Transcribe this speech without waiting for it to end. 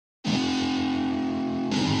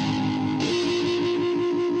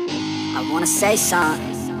wanna say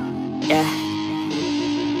something. Yeah,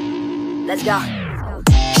 let's go.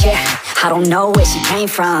 Yeah, I don't know where she came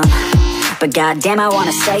from, but goddamn I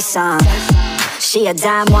wanna say something. She a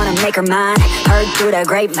dime, wanna make her mine. Heard through the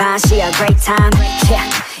grapevine, she a great time. Yeah,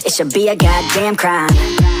 it should be a goddamn crime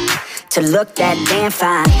to look that damn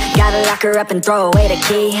fine. Gotta lock her up and throw away the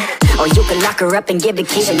key, or you can lock her up and give the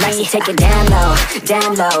key to me. Take it down low,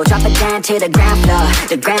 drop it down to the ground floor,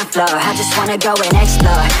 the ground floor. I just wanna go and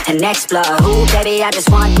explore, ooh baby, I just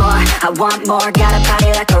want more, I want more. Got a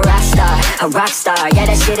body like a rock star, a rock star.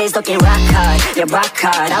 Yeah, that shit is looking rock hard, yeah rock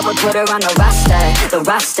hard. I would put her on the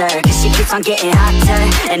roster, cause she keeps on getting hotter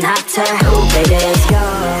and hotter. Ooh baby, let's go.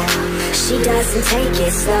 She doesn't take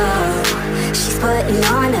it slow, she's putting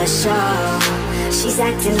on a show. She's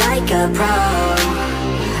acting like a pro.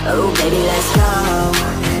 Oh baby, let's go.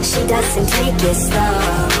 She doesn't take it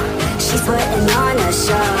slow, she's putting on a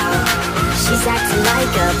show. She's acting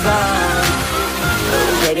like a pro.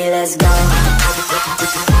 Oh baby, let's go.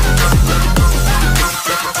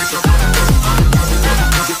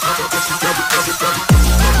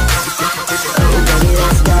 Oh baby,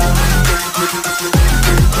 let's go.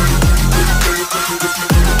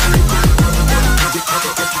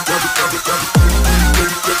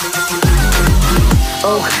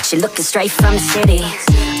 Oh, she looking straight from the city.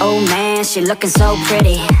 Oh man, she looking so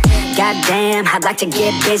pretty. Goddamn, I'd like to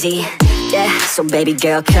get busy. Yeah, so baby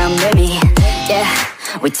girl, come with me. Yeah,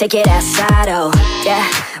 we take it outside, oh yeah.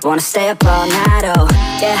 Wanna stay up all night, oh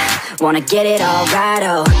yeah. Wanna get it all right,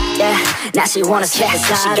 oh yeah. Now she wanna step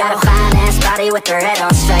aside, she got a fine ass body with her head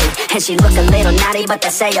on straight, and she look a little naughty, but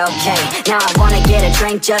that's a-okay. Now I wanna get a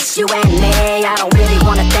drink, just you and me. I don't really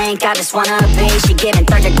wanna think, I just wanna be. She giving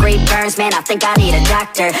third-degree burns, man, I think I need a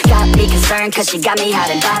doctor. Got me concerned, cause she got me hot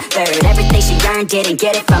and bothered. Everything she earned, didn't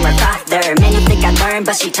get it from her father. Man, you think I learned,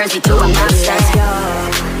 but she turns me to a monster. Let's go.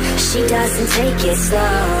 She doesn't take it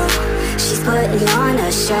slow, she's putting on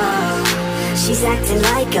a show. She's acting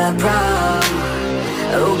like a pro.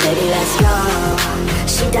 Oh baby, let's go.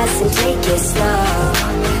 She doesn't take it slow,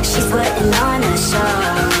 she's putting on a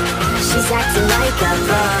show. She's acting like a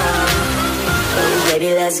pro. Oh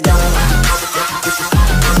baby, let's go.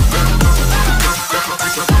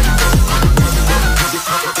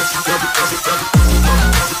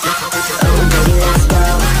 Oh baby, let's go.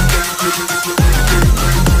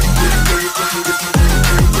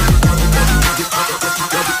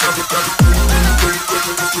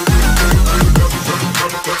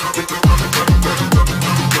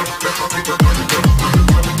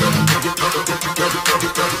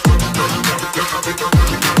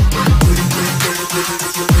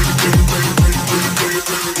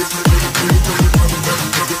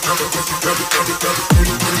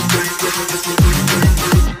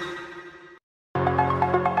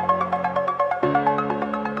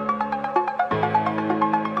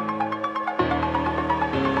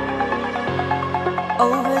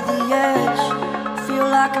 Over the edge, feel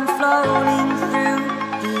like I'm floating through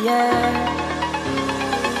the air.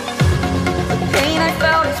 The pain I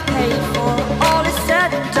felt is paid for, all is said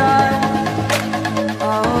and done.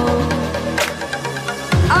 Oh,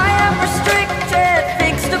 I am restricted,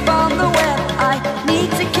 fixed upon the web. I need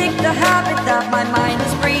to kick the habit that my mind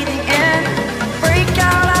is breathing in. Break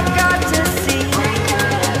out, I've got to see.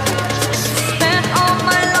 Spent all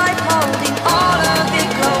my life holding all of it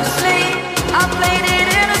closely. I played it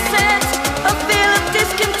innocent, a feel of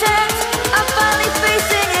discontent. I'm finally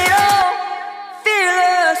facing it all,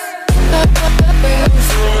 fearless.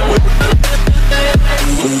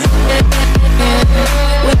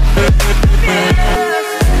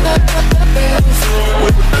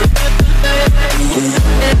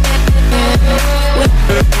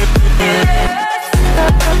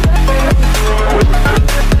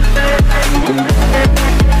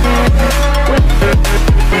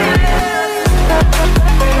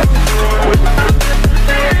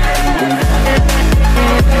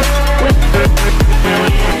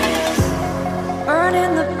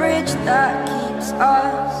 Burning the bridge that keeps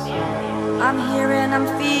us. I'm here and I'm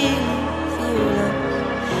feeling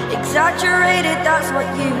fearless. Exaggerated, that's what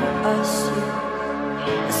you assume.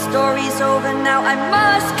 The story's over now, I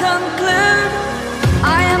must conclude.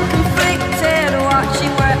 I am conflicted,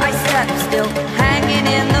 watching where I step still, hanging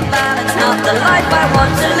in the balance. Not the life I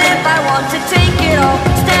want to live, I want to take it all.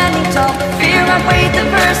 Standing tall, fear I weighed the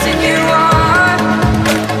person you are.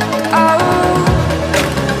 Oh,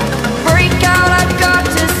 break out, I've got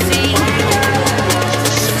to see.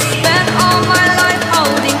 Spent all my life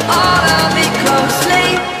holding all of it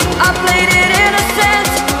closely. I played it innocent,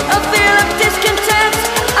 a feel of discontent.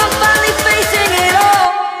 I'm finally facing it all,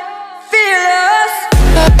 fearless.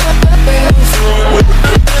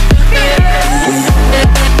 Fearless.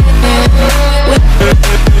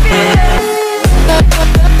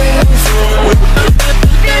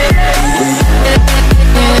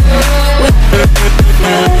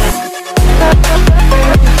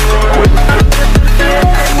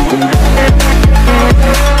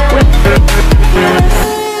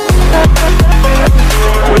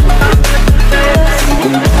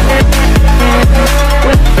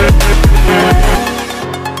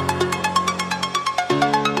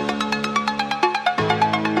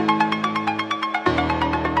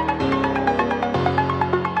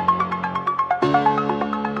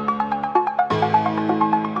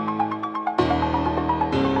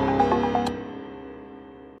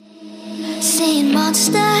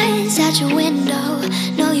 monsters at your window.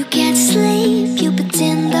 No, you can't sleep, you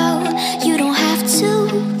pretend though. You don't have to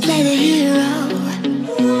play the hero.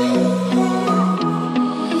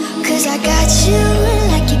 'Cause I got you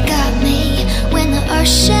like you got me. When the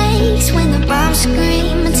earth shakes, when the bombs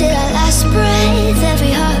scream, until our last breath,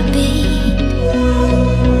 every heartbeat.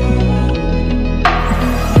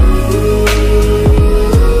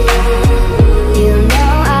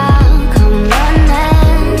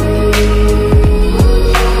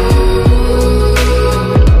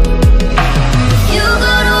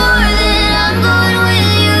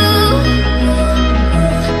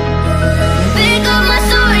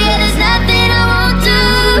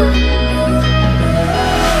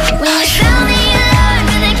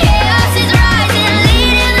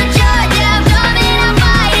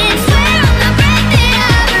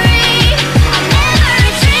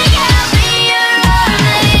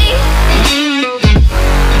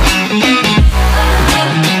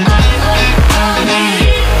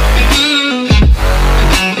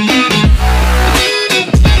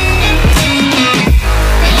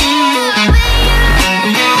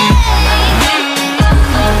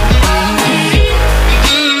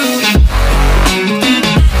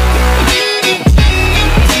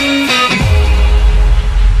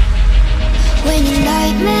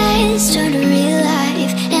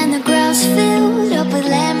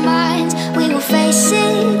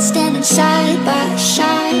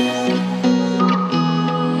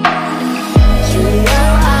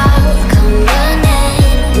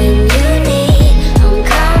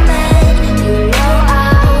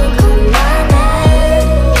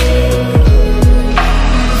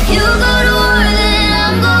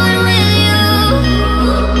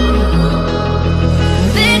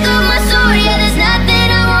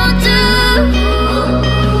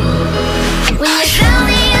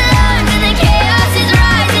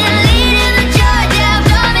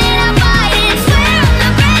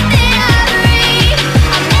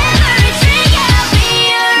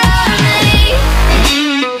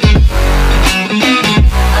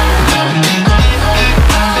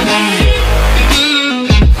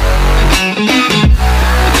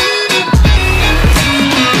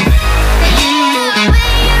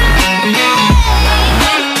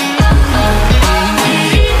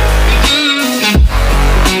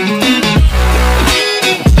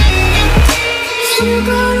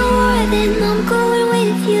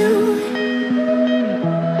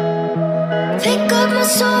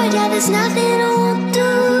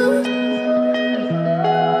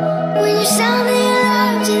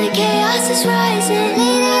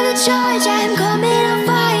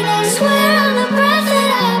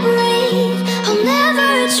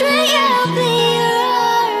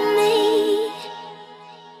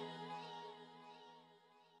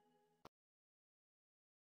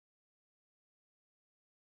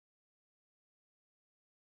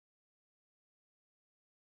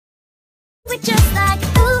 We're just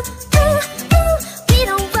like